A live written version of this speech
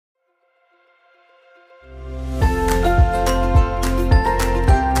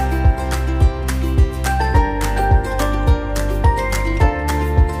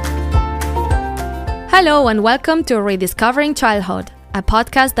Hello and welcome to Rediscovering Childhood, a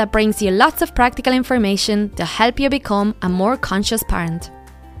podcast that brings you lots of practical information to help you become a more conscious parent.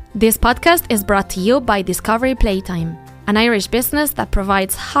 This podcast is brought to you by Discovery Playtime, an Irish business that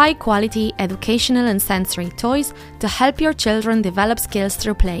provides high-quality educational and sensory toys to help your children develop skills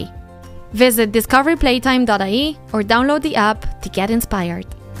through play. Visit discoveryplaytime.ie or download the app to get inspired.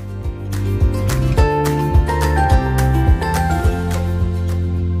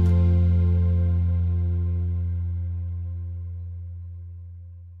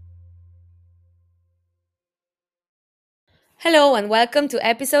 Hello and welcome to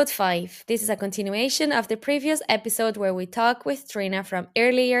episode 5. This is a continuation of the previous episode where we talk with Triona from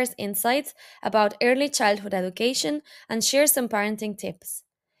Early Years Insights about early childhood education and share some parenting tips.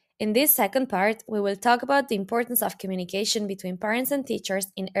 In this second part, we will talk about the importance of communication between parents and teachers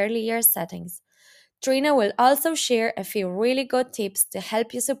in early years settings. Triona will also share a few really good tips to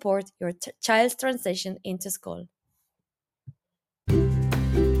help you support your child's transition into school.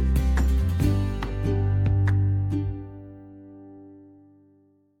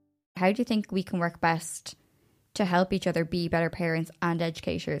 How do you think we can work best to help each other be better parents and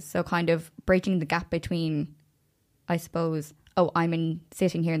educators? So kind of bridging the gap between, I suppose,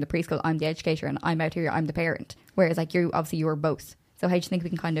 sitting here in the preschool, I'm the educator, and I'm out here, I'm the parent. Whereas like you're both. So how do you think we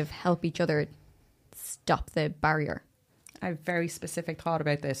can kind of help each other stop the barrier? I have very specific thought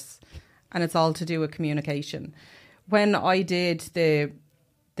about this, and it's all to do with communication. When I did the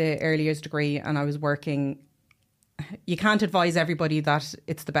early years degree and I was working, you can't advise everybody that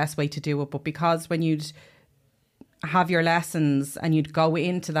it's the best way to do it, but because when you'd have your lessons and you'd go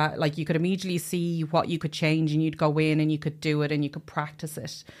into that, like you could immediately see what you could change and you'd go in and you could do it and you could practice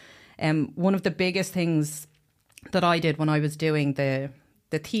it. One of the biggest things that I did when I was doing the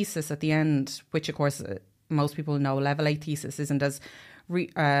thesis at the end, which of course most people know, level 8 thesis isn't as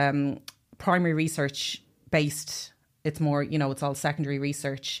primary research based. It's more, it's all secondary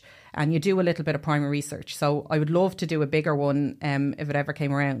research and you do a little bit of primary research. So I would love to do a bigger one if it ever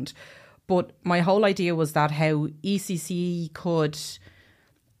came around. But my whole idea was that how ECC could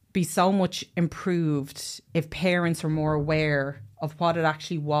be so much improved if parents were more aware of what it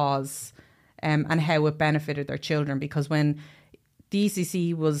actually was and how it benefited their children. Because when the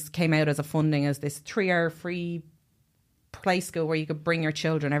ECC came out as a funding as this 3-hour free play school where you could bring your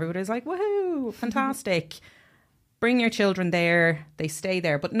children, everybody was like, woohoo, fantastic. Bring your children there, they stay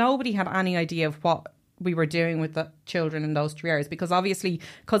there. But nobody had any idea of what we were doing with the children in those 3 hours, because obviously,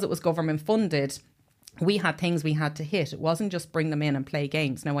 because it was government funded, we had things we had to hit. It wasn't just bring them in and play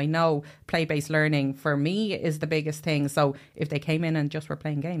games. Now, I know play-based learning for me is the biggest thing. So if they came in and just were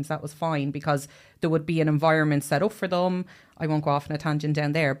playing games, that was fine because there would be an environment set up for them. I won't go off on a tangent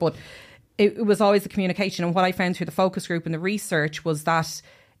down there, but it was always the communication. And what I found through the focus group and the research was that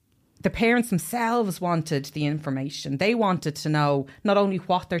the parents themselves wanted the information. They wanted to know not only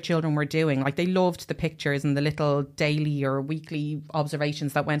what their children were doing, like they loved the pictures and the little daily or weekly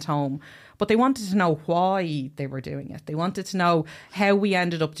observations that went home, but they wanted to know why they were doing it. They wanted to know how we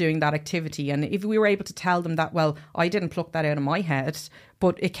ended up doing that activity. And if we were able to tell them that, well, I didn't pluck that out of my head,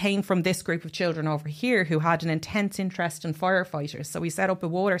 but it came from this group of children over here who had an intense interest in firefighters. So we set up a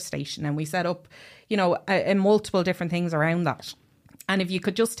water station and we set up, multiple different things around that. And if you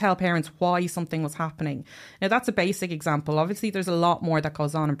could just tell parents why something was happening. Now, that's a basic example. Obviously, there's a lot more that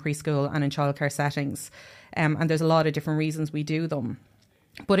goes on in preschool and in childcare settings. And there's a lot of different reasons we do them.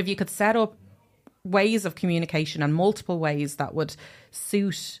 But if you could set up ways of communication and multiple ways that would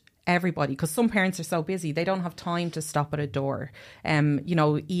suit everybody, because some parents are so busy, they don't have time to stop at a door.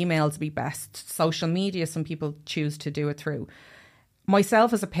 Emails be best. Social media, some people choose to do it through.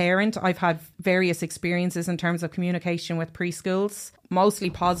 Myself as a parent, I've had various experiences in terms of communication with preschools,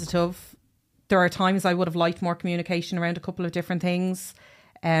 mostly positive. There are times I would have liked more communication around a couple of different things.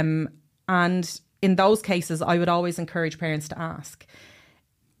 And in those cases, I would always encourage parents to ask.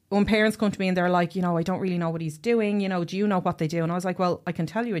 When parents come to me and they're like, I don't really know what he's doing, do you know what they do? And I was like, well, I can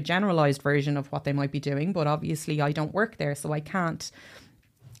tell you a generalized version of what they might be doing, but obviously I don't work there, so I can't.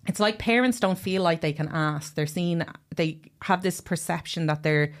 It's like parents don't feel like they can ask. They have this perception that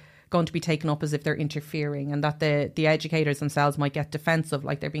they're going to be taken up as if they're interfering and that the educators themselves might get defensive,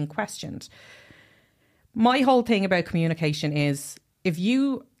 like they're being questioned. My whole thing about communication is if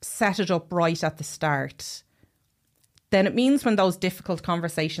you set it up right at the start, then it means when those difficult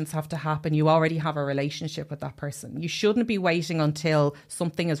conversations have to happen, you already have a relationship with that person. You shouldn't be waiting until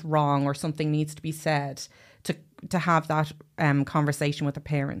something is wrong or something needs to be said to have that conversation with a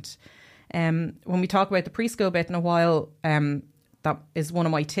parent. When we talk about the preschool bit in a while, that is one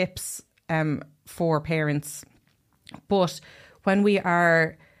of my tips for parents. But when we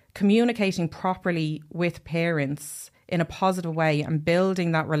are communicating properly with parents in a positive way and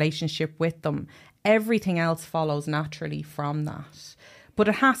building that relationship with them, everything else follows naturally from that. But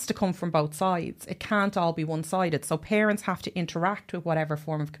it has to come from both sides. It can't all be one-sided. So parents have to interact with whatever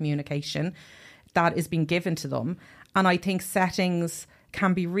form of communication that is being given to them. And I think settings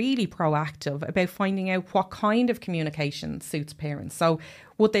can be really proactive about finding out what kind of communication suits parents. So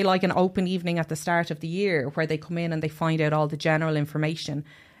would they like an open evening at the start of the year where they come in and they find out all the general information,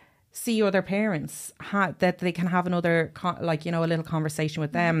 see other parents, that they can have another, a little conversation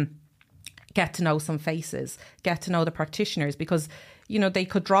with them, get to know some faces, get to know the practitioners, because they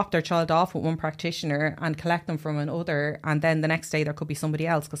could drop their child off with one practitioner and collect them from another, and then the next day there could be somebody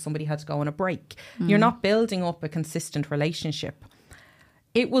else because somebody had to go on a break. You're not building up a consistent relationship.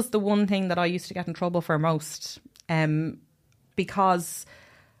 It was the one thing that I used to get in trouble for most, because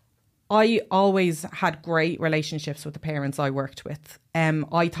I always had great relationships with the parents I worked with.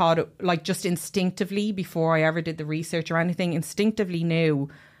 I thought, just instinctively, before I ever did the research or anything, instinctively knew,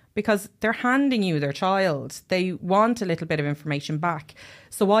 because they're handing you their child. They want a little bit of information back.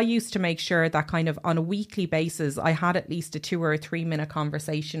 So I used to make sure that kind of on a weekly basis, I had at least a 2 or 3 minute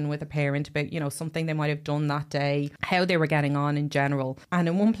conversation with a parent about, something they might have done that day, how they were getting on in general. And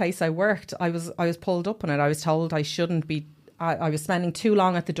in one place I worked, I was pulled up on it. I was told I shouldn't be, I was spending too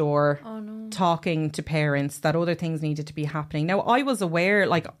long at the door talking to parents, that other things needed to be happening. Now, I was aware,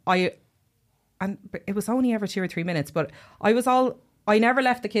 and it was only ever 2 or 3 minutes, but I never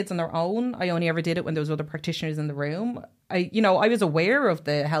left the kids on their own. I only ever did it when there was other practitioners in the room. I was aware of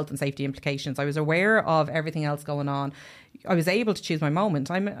the health and safety implications. I was aware of everything else going on. I was able to choose my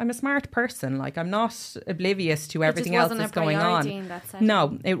moment. I'm a smart person. I'm not oblivious to everything else that's going on.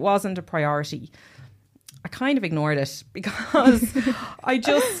 No, it wasn't a priority. I kind of ignored it because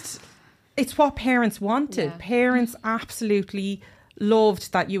it's what parents wanted. Yeah. Parents absolutely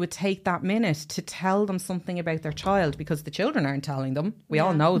loved that you would take that minute to tell them something about their child, because the children aren't telling them. We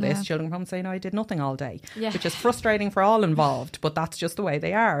all know this. Yeah. Children come home and say, no, I did nothing all day, which is frustrating for all involved, but that's just the way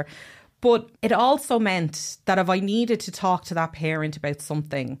they are. But it also meant that if I needed to talk to that parent about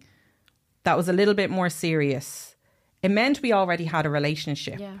something that was a little bit more serious, it meant we already had a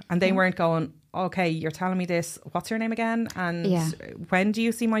relationship, and they weren't going, okay, you're telling me this, what's your name again? And when do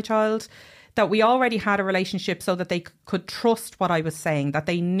you see my child? That we already had a relationship so that they could trust what I was saying, that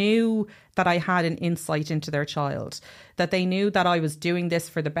they knew that I had an insight into their child, that they knew that I was doing this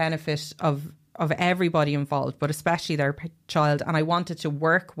for the benefit of everybody involved, but especially their child, and I wanted to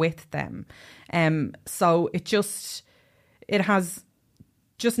work with them. So it has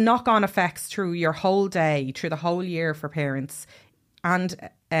just knock-on effects through your whole day, through the whole year for parents and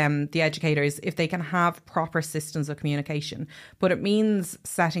the educators, if they can have proper systems of communication. But it means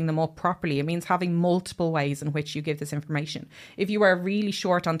setting them up properly. It means having multiple ways in which you give this information. If you are really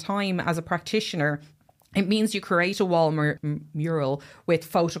short on time as a practitioner, it means you create a wall mural with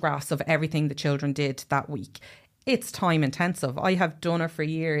photographs of everything the children did that week. It's time intensive. I have done it for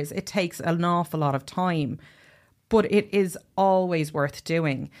years. It takes an awful lot of time, but it is always worth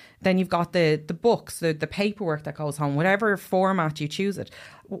doing. Then you've got the books, the paperwork that goes home, whatever format you choose it.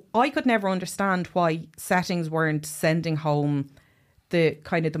 I could never understand why settings weren't sending home the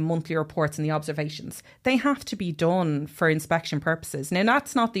monthly reports and the observations. They have to be done for inspection purposes. Now,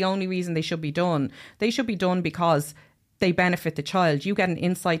 that's not the only reason they should be done. They should be done because they benefit the child. You get an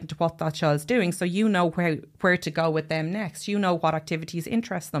insight into what that child's doing, so you know where to go with them next. You know what activities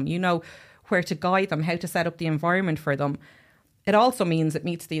interest them. You know where to guide them, how to set up the environment for them. It also means it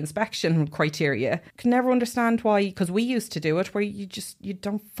meets the inspection criteria. Can never understand why, because we used to do it where you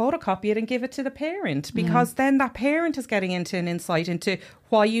don't photocopy it and give it to the parent, because then that parent is getting into an insight into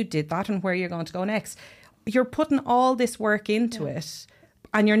why you did that and where you're going to go next. You're putting all this work into it,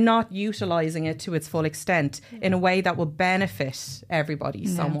 and you're not utilising it to its full extent in a way that will benefit everybody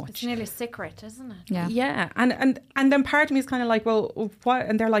so much. It's nearly secret, isn't it? Yeah. And then part of me is kind of like, well, what?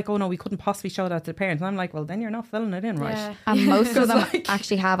 And they're like, oh no, we couldn't possibly show that to the parents. And I'm like, well, then you're not filling it in, right? Yeah. And most of them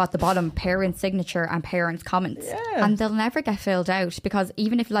actually have at the bottom parent signature and parents' comments. Yeah. And they'll never get filled out, because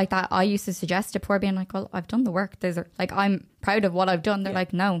even if like that, I used to suggest it before, being like, well, I've done the work. I'm proud of what I've done. They're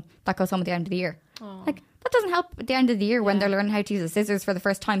like, no, that goes home at the end of the year. Aww. Like, that doesn't help at the end of the year when they're learning how to use the scissors for the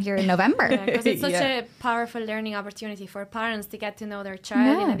first time here in November. Because it's such a powerful learning opportunity for parents to get to know their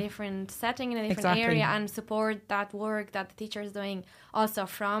child in a different setting, in a different area, and support that work that the teacher is doing also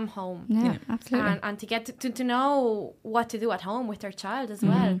from home. Yeah, absolutely. And to get to know what to do at home with their child as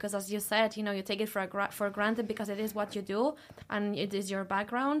well. Because as you said, you take it for granted because it is what you do and it is your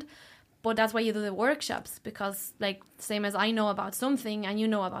background. But that's why you do the workshops, because same as I know about something and you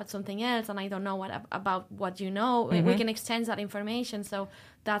know about something else and I don't know about what you know, we can exchange that information. So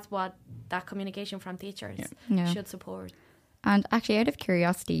that's what that communication from teachers should support. And actually, out of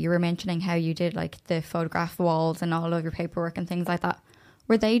curiosity, you were mentioning how you did like the photograph walls and all of your paperwork and things like that.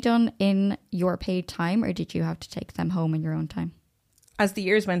 Were they done in your paid time, or did you have to take them home in your own time? As the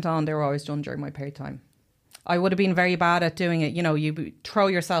years went on, they were always done during my paid time. I would have been very bad at doing it. You know, you throw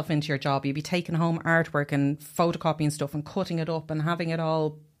yourself into your job. You'd be taking home artwork and photocopying stuff and cutting it up and having it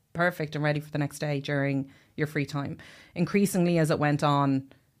all perfect and ready for the next day during your free time. Increasingly, as it went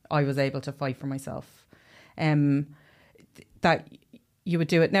on, I was able to fight for myself. That you would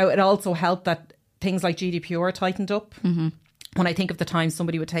do it. Now, it also helped that things like GDPR tightened up. Mm-hmm. When I think of the time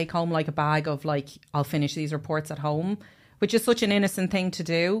somebody would take home like a bag of like, I'll finish these reports at home, which is such an innocent thing to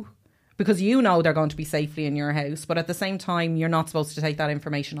do because you know they're going to be safely in your house. But at the same time, you're not supposed to take that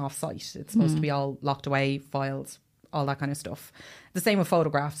information off site. It's supposed to be all locked away, files, all that kind of stuff. The same with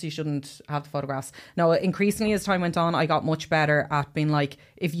photographs. You shouldn't have the photographs. Now, increasingly as time went on, I got much better at being like,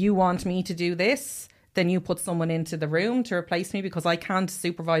 if you want me to do this, then you put someone into the room to replace me because I can't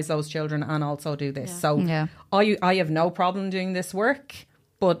supervise those children and also do this. So I have no problem doing this work,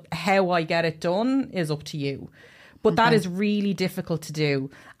 but how I get it done is up to you. But that is really difficult to do.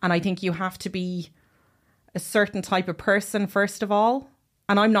 And I think you have to be a certain type of person, first of all.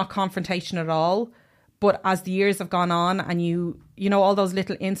 And I'm not confrontation at all. But as the years have gone on and you know, all those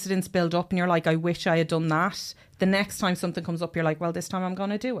little incidents build up and you're like, I wish I had done that. The next time something comes up, you're like, well, this time I'm going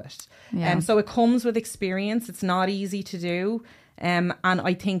to do it. So it comes with experience. It's not easy to do. And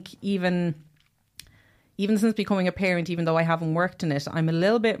I think even since becoming a parent, even though I haven't worked in it, I'm a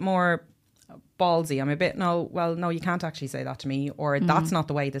little bit more ballsy. I'm a bit, no, you can't actually say that to me, or that's not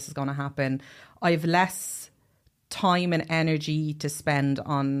the way this is going to happen. I have less time and energy to spend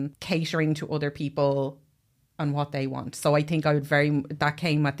on catering to other people and what they want. So I think that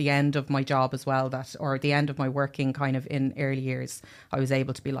came at the end of my job as well, or the end of my working kind of in early years. I was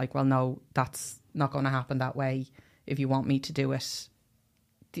able to be like, well, no, that's not going to happen that way. If you want me to do it,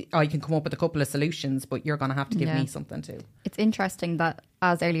 I can come up with a couple of solutions, but you're going to have to give me something too. It's interesting that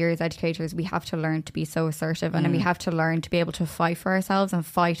as early years educators, we have to learn to be so assertive and then we have to learn to be able to fight for ourselves and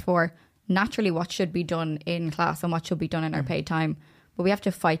fight for naturally what should be done in class and what should be done in our paid time. But we have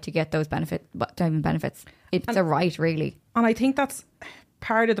to fight to get those benefits. It's a right, really. And I think that's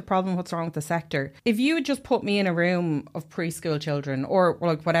part of the problem, what's wrong with the sector. If you had just put me in a room of preschool children or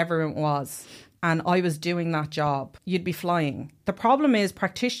like whatever it was, and I was doing that job, you'd be flying. The problem is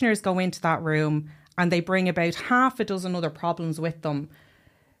practitioners go into that room and they bring about half a dozen other problems with them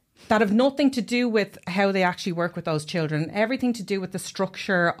that have nothing to do with how they actually work with those children, everything to do with the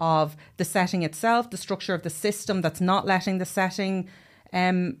structure of the setting itself, the structure of the system that's not letting the setting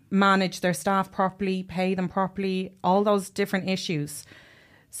manage their staff properly, pay them properly, all those different issues.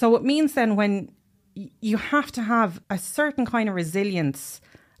 So it means then when you have to have a certain kind of resilience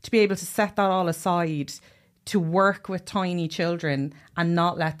to be able to set that all aside to work with tiny children and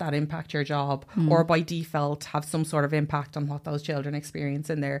not let that impact your job or by default have some sort of impact on what those children experience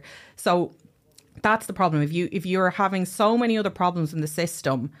in there. So that's the problem. If you're having so many other problems in the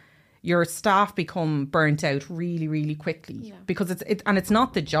system, your staff become burnt out really, really quickly because it's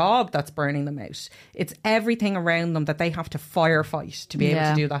not the job that's burning them out. It's everything around them that they have to firefight to be able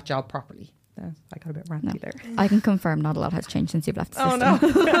to do that job properly. I got a bit ranty there. I can confirm not a lot has changed since you've left the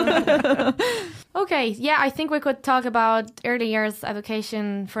system. Okay, yeah, I think we could talk about early years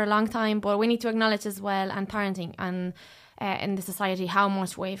education for a long time, but we need to acknowledge as well and parenting and in the society how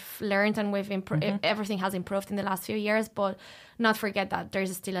much we've learned and we've everything has improved in the last few years, but not forget that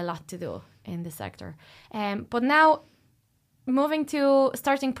there's still a lot to do in the sector. But now, moving to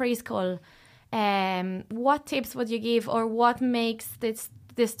starting preschool, what tips would you give, or what makes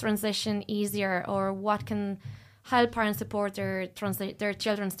this transition easier, or what can help parents support their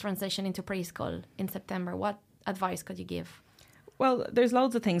children's transition into preschool in September? What advice could you give? Well, there's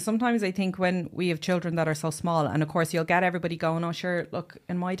loads of things. Sometimes I think when we have children that are so small, and of course you'll get everybody going, oh sure, look,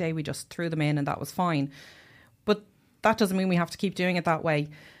 in my day we just threw them in and that was fine. But that doesn't mean we have to keep doing it that way.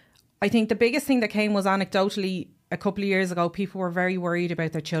 I think the biggest thing that came was anecdotally a couple of years ago, people were very worried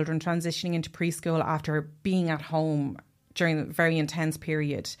about their children transitioning into preschool after being at home during a very intense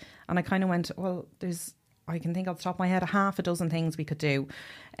period. And I kind of went, well, I can think off the top of my head, a half a dozen things we could do.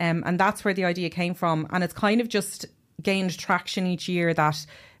 And that's where the idea came from. And it's kind of just gained traction each year that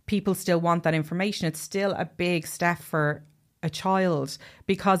people still want that information. It's still a big step for a child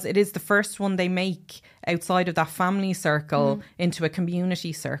because it is the first one they make outside of that family circle into a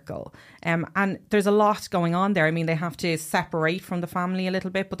community circle. And there's a lot going on there. I mean, they have to separate from the family a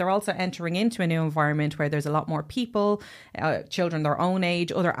little bit, but they're also entering into a new environment where there's a lot more people, children their own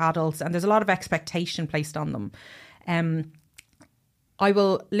age, other adults, and there's a lot of expectation placed on them. I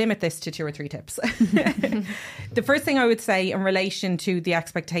will limit this to 2 or 3 tips. The first thing I would say in relation to the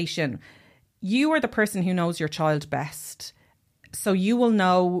expectation, you are the person who knows your child best. So you will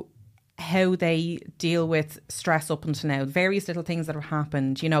know how they deal with stress up until now, various little things that have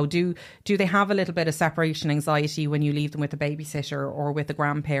happened. You know, do they have a little bit of separation anxiety when you leave them with a babysitter or with a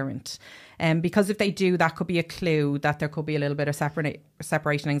grandparent? Because if they do, that could be a clue that there could be a little bit of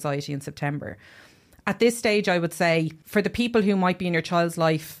separation anxiety in September. At this stage, I would say for the people who might be in your child's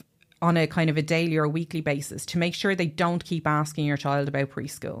life on a kind of a daily or weekly basis, to make sure they don't keep asking your child about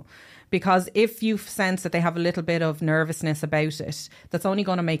preschool. Because if you sense that they have a little bit of nervousness about it, that's only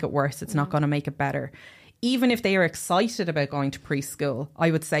going to make it worse. It's not going to make it better. Even if they are excited about going to preschool,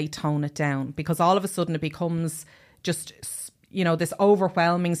 I would say tone it down, because all of a sudden it becomes just, you know, this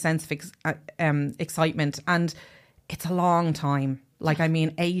overwhelming sense of excitement. And it's a long time. Like, I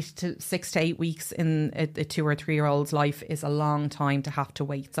mean, 6 to 8 weeks in a 2 or 3 year old's life is a long time to have to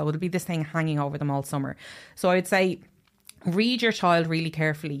wait. So it'll be this thing hanging over them all summer. So I would say, read your child really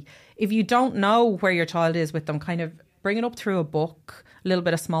carefully. If you don't know where your child is with them, kind of bring it up through a book, a little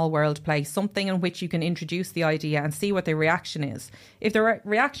bit of small world play, something in which you can introduce the idea and see what their reaction is. If the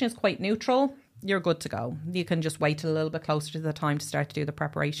reaction is quite neutral, you're good to go. You can just wait a little bit closer to the time to start to do the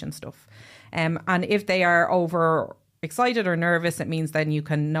preparation stuff. And if they are over excited or nervous, it means then you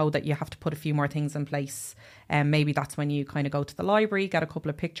can know that you have to put a few more things in place. And maybe that's when you kind of go to the library, get a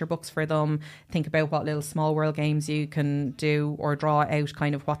couple of picture books for them, think about what little small world games you can do, or draw out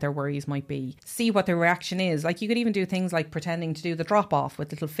kind of what their worries might be. See what their reaction is. Like, you could even do things like pretending to do the drop off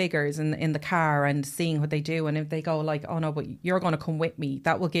with little figures in the car and seeing what they do. And if they go like, oh no, but you're going to come with me,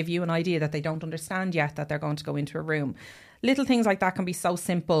 that will give you an idea that they don't understand yet that they're going to go into a room. Little things like that can be so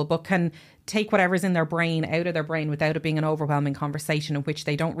simple, but can take whatever's in their brain out of their brain without it being an overwhelming conversation in which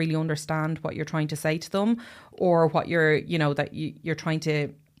they don't really understand what you're trying to say to them, or what you're, you know, that you're trying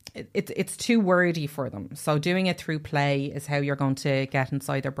to, it's too wordy for them. So doing it through play is how you're going to get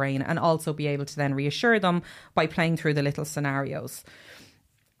inside their brain, and also be able to then reassure them by playing through the little scenarios.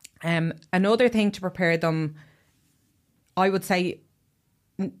 Another thing to prepare them, I would say,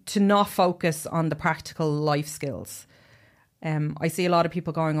 to not focus on the practical life skills. I see a lot of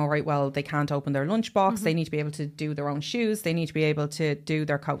people going, all right, well, they can't open their lunchbox. They need to be able to do their own shoes. They need to be able to do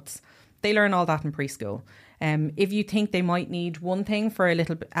their coats. They learn all that in preschool. If you think they might need one thing for a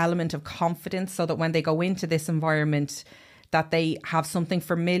little element of confidence, so that when they go into this environment, that they have something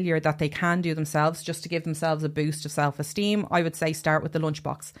familiar that they can do themselves, just to give themselves a boost of self-esteem, I would say start with the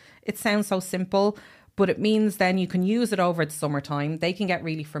lunchbox. It sounds so simple, but it means then you can use it over the summertime. They can get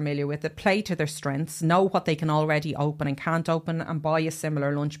really familiar with it, play to their strengths, know what they can already open and can't open, and buy a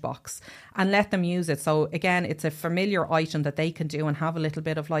similar lunchbox and let them use it. So again, it's a familiar item that they can do and have a little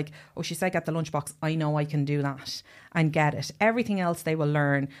bit of like, oh, she said get the lunchbox, I know I can do that, and get it. Everything else they will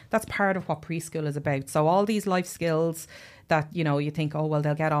learn. That's part of what preschool is about. So all these life skills that, you know, you think, oh, well,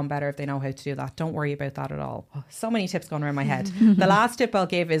 they'll get on better if they know how to do that. Don't worry about that at all. Oh, so many tips going around my head. The last tip I'll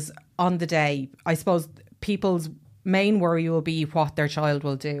give is on the day. I suppose people's main worry will be what their child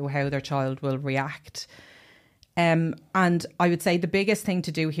will do, how their child will react. And I would say the biggest thing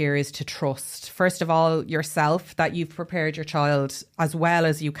to do here is to trust, first of all, yourself, that you've prepared your child as well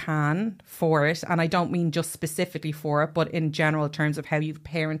as you can for it. And I don't mean just specifically for it, but in general terms of how you've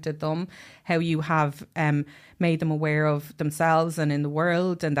parented them, how you have made them aware of themselves and in the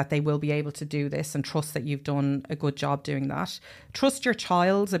world, and that they will be able to do this, and trust that you've done a good job doing that. Trust your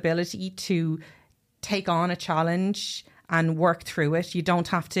child's ability to take on a challenge and work through it. You don't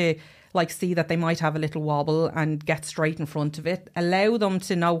have to see that they might have a little wobble and get straight in front of it. Allow them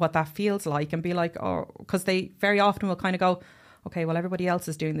to know what that feels like, and be like, oh, because they very often will kind of go, okay, well, everybody else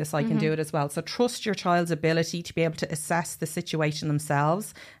is doing this, I can do it as well. So trust your child's ability to be able to assess the situation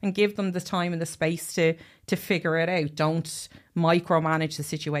themselves, and give them the time and the space to figure it out. Don't micromanage the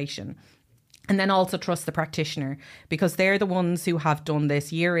situation. And then also trust the practitioner, because they're the ones who have done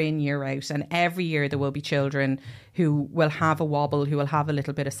this year in, year out. And every year there will be children who will have a wobble, who will have a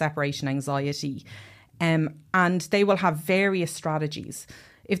little bit of separation anxiety. And they will have various strategies.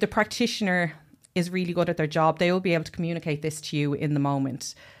 If the practitioner is really good at their job, they will be able to communicate this to you in the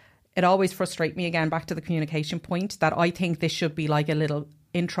moment. It always frustrates me, again, back to the communication point, that I think this should be like a little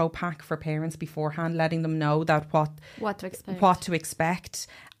intro pack for parents beforehand, letting them know that what to expect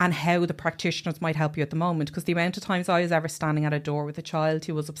and how the practitioners might help you at the moment. Because the amount of times I was ever standing at a door with a child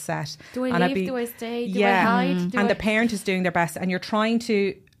who was upset, do I leave, do I stay, do I hide, the parent is doing their best, and you're trying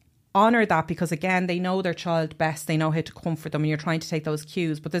to honour that, because again, they know their child best, they know how to comfort them, and you're trying to take those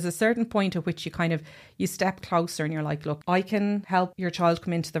cues. But there's a certain point at which you step closer and you're like, look, I can help your child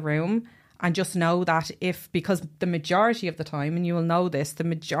come into the room, And just know that because the majority of the time, and you will know this, the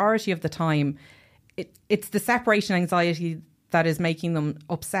majority of the time, it's the separation anxiety that is making them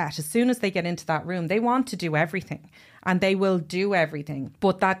upset. As soon as they get into that room, they want to do everything and they will do everything.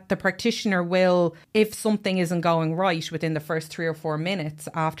 But that the practitioner will, if something isn't going right within the first 3 or 4 minutes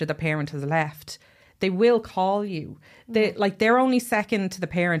after the parent has left, they will call you. They're only second to the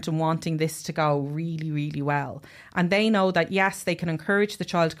parent in wanting this to go really, really well. And they know that, yes, they can encourage the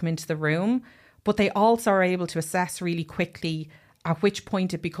child to come into the room, but they also are able to assess really quickly at which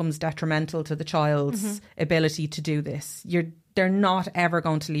point it becomes detrimental to the child's ability to do this. They're not ever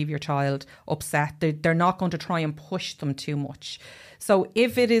going to leave your child upset. They're not going to try and push them too much. So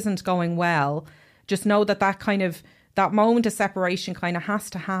if it isn't going well, just know that moment of separation kind of has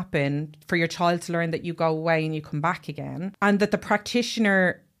to happen for your child to learn that you go away and you come back again, and that the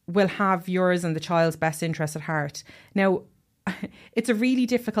practitioner will have yours and the child's best interest at heart. Now, it's a really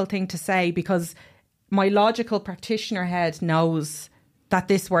difficult thing to say because my logical practitioner head knows that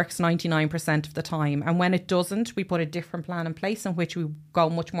this works 99% of the time. And when it doesn't, we put a different plan in place in which we go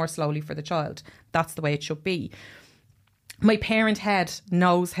much more slowly for the child. That's the way it should be. My parent head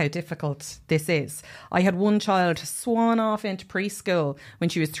knows how difficult this is. I had one child swan off into preschool when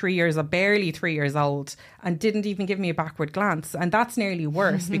she was 3 years old, barely 3 years old, and didn't even give me a backward glance. And that's nearly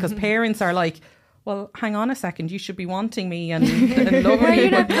worse because parents are like, well, hang on a second, you should be wanting me and loving me.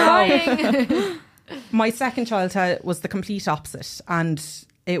 But no. My second child was the complete opposite, and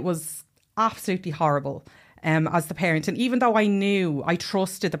it was absolutely horrible as the parent. And even though I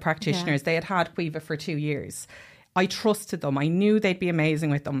trusted the practitioners, they had Quiva for 2 years. I trusted them. I knew they'd be amazing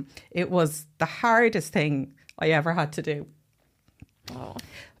with them. It was the hardest thing I ever had to do. Oh.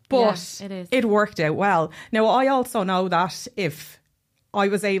 But it is. It worked out well. Now, I also know that if I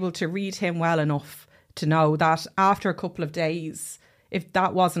was able to read him well enough to know that after a couple of days, if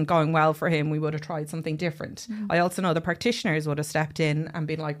that wasn't going well for him, we would have tried something different. I also know the practitioners would have stepped in and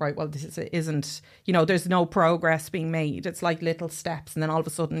been like, right, well, this isn't, there's no progress being made. It's like little steps and then all of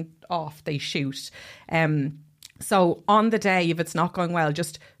a sudden off they shoot. So on the day, if it's not going well,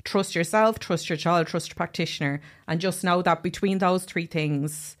 just trust yourself, trust your child, trust your practitioner, and just know that between those 3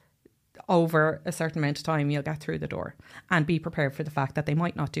 things, over a certain amount of time, you'll get through the door, and be prepared for the fact that they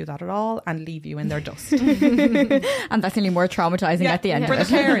might not do that at all and leave you in their dust. And that's only more traumatizing at the end. For the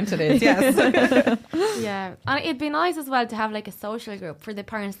parent it is, yes. Yeah, and it'd be nice as well to have like a social group for the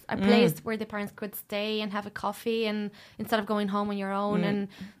parents, a place where the parents could stay and have a coffee, and instead of going home on your own and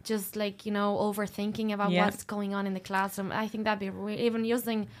just overthinking about what's going on in the classroom. I think that'd be even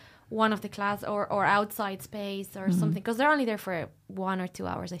using one of the class or outside space or something, because they're only there for 1 or 2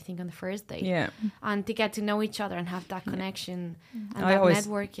 hours, I think, on the first day. Yeah. And to get to know each other and have that connection and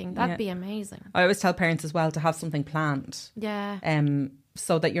networking, that'd be amazing. I always tell parents as well to have something planned. Yeah.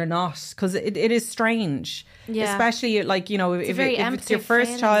 So that you're not, because it is strange. Yeah. Especially if it's your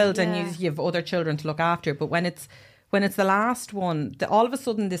first child and you have other children to look after, but when it's the last one, all of a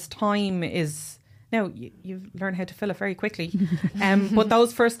sudden this time is. Now, you've learned how to fill it very quickly. But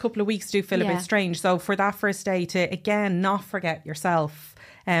those first couple of weeks do feel a bit strange. So for that first day to, again, not forget yourself.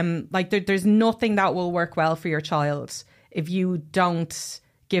 There's nothing that will work well for your child if you don't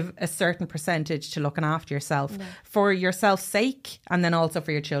give a certain percentage to looking after yourself. No. For yourself's sake, and then also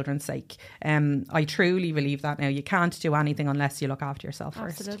for your children's sake. I truly believe that now. You can't do anything unless you look after yourself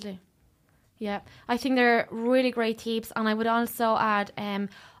first. Absolutely. Yeah. I think they're really great tips. And I would also add...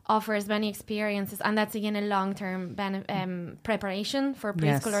 offer as many experiences, and that's again a long-term preparation for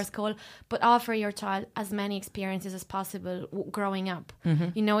preschool or school, but offer your child as many experiences as possible growing up.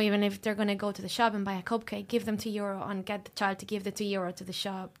 Even if they're going to go to the shop and buy a cupcake, give them €2 and get the child to give the €2 to the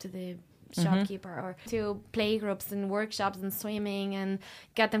shop, to the shopkeeper, or to play groups and workshops and swimming, and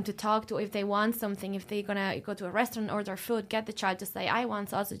get them to talk to if they want something. If they're gonna go to a restaurant and order food, get the child to say, I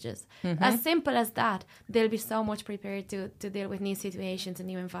want sausages. As simple as that. They'll be so much prepared to deal with new situations and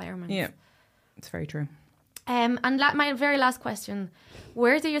new environments. Yeah, it's very true. And my very last question,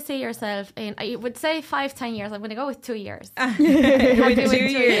 where do you see yourself in? I would say 5-10 years. I'm going to go with 2 years.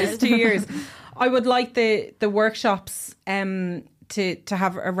 With 2 years. I would like the workshops to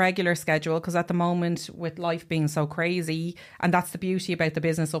have a regular schedule, because at the moment, with life being so crazy, and that's the beauty about the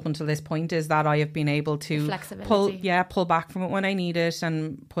business up until this point, is that I have been able to pull back from it when I need it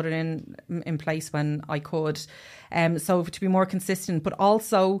and put it in place when I could. So to be more consistent, but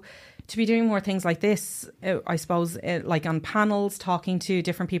also to be doing more things like this, I suppose, like on panels, talking to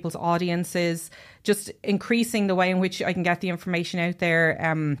different people's audiences, just increasing the way in which I can get the information out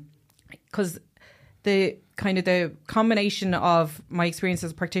there. Because the combination of my experience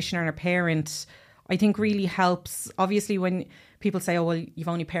as a practitioner and a parent, I think really helps. Obviously, when people say, oh, well, you've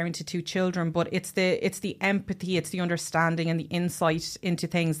only parented 2 children, but it's the empathy, it's the understanding and the insight into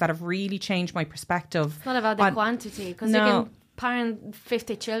things that have really changed my perspective. It's not about the quantity, because you can parent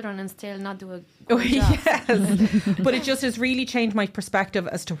 50 children and still not do a good job. Yes. But it just has really changed my perspective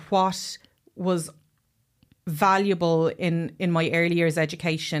as to what was valuable in my early years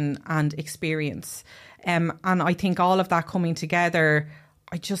education and experience. And I think all of that coming together,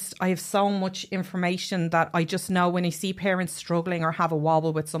 I have so much information that I just know when I see parents struggling or have a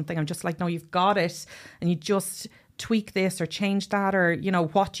wobble with something, I'm just like, no, you've got it. And you just tweak this or change that, or, you know,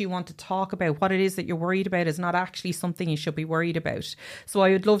 what you want to talk about, what it is that you're worried about is not actually something you should be worried about. So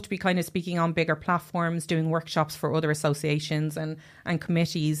I would love to be kind of speaking on bigger platforms, doing workshops for other associations and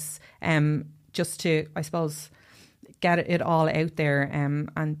committees, just to, I suppose, get it all out there,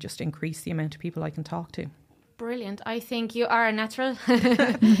 and just increase the amount of people I can talk to. Brilliant. I think you are a natural.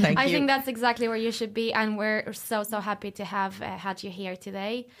 Thank I you. think that's exactly where you should be, and we're so happy to have had you here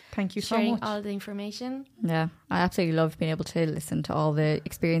today. Thank you so sharing much. all the information. Yeah, I absolutely love being able to listen to all the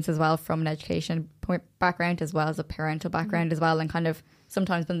experience as well, from an education background as well as a parental background as well, and kind of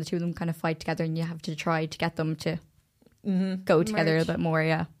sometimes when the two of them kind of fight together and you have to try to get them to go together a bit more.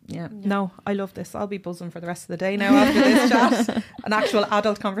 Yeah. No, I love this. I'll be buzzing for the rest of the day now after this chat. An actual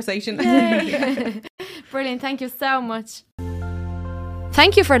adult conversation. Brilliant. Thank you so much.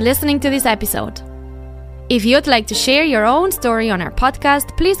 Thank you for listening to this episode. If you'd like to share your own story on our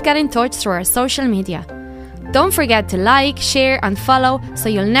podcast, please get in touch through our social media. Don't forget to like, share and follow so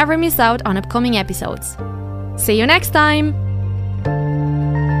you'll never miss out on upcoming episodes. See you next time!